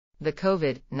The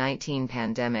COVID-19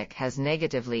 pandemic has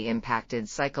negatively impacted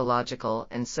psychological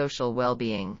and social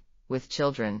well-being, with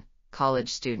children, college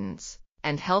students,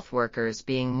 and health workers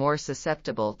being more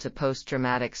susceptible to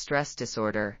post-traumatic stress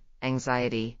disorder,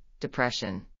 anxiety,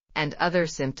 depression, and other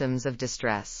symptoms of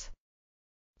distress.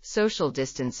 Social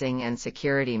distancing and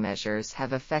security measures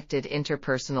have affected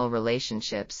interpersonal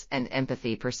relationships and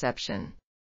empathy perception.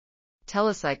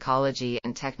 Telepsychology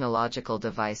and technological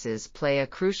devices play a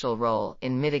crucial role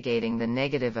in mitigating the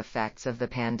negative effects of the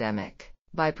pandemic,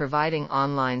 by providing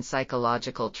online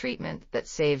psychological treatment that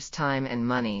saves time and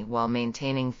money while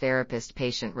maintaining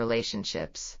therapist-patient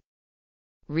relationships.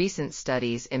 Recent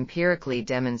studies empirically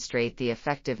demonstrate the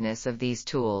effectiveness of these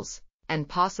tools, and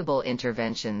possible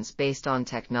interventions based on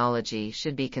technology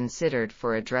should be considered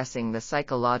for addressing the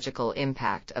psychological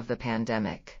impact of the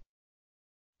pandemic.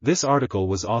 This article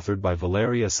was authored by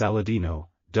Valeria Saladino,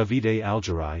 Davide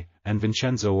Algeri, and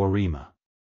Vincenzo Auriemma.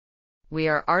 We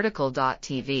are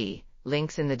RTCLTV,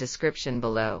 links in the description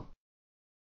below.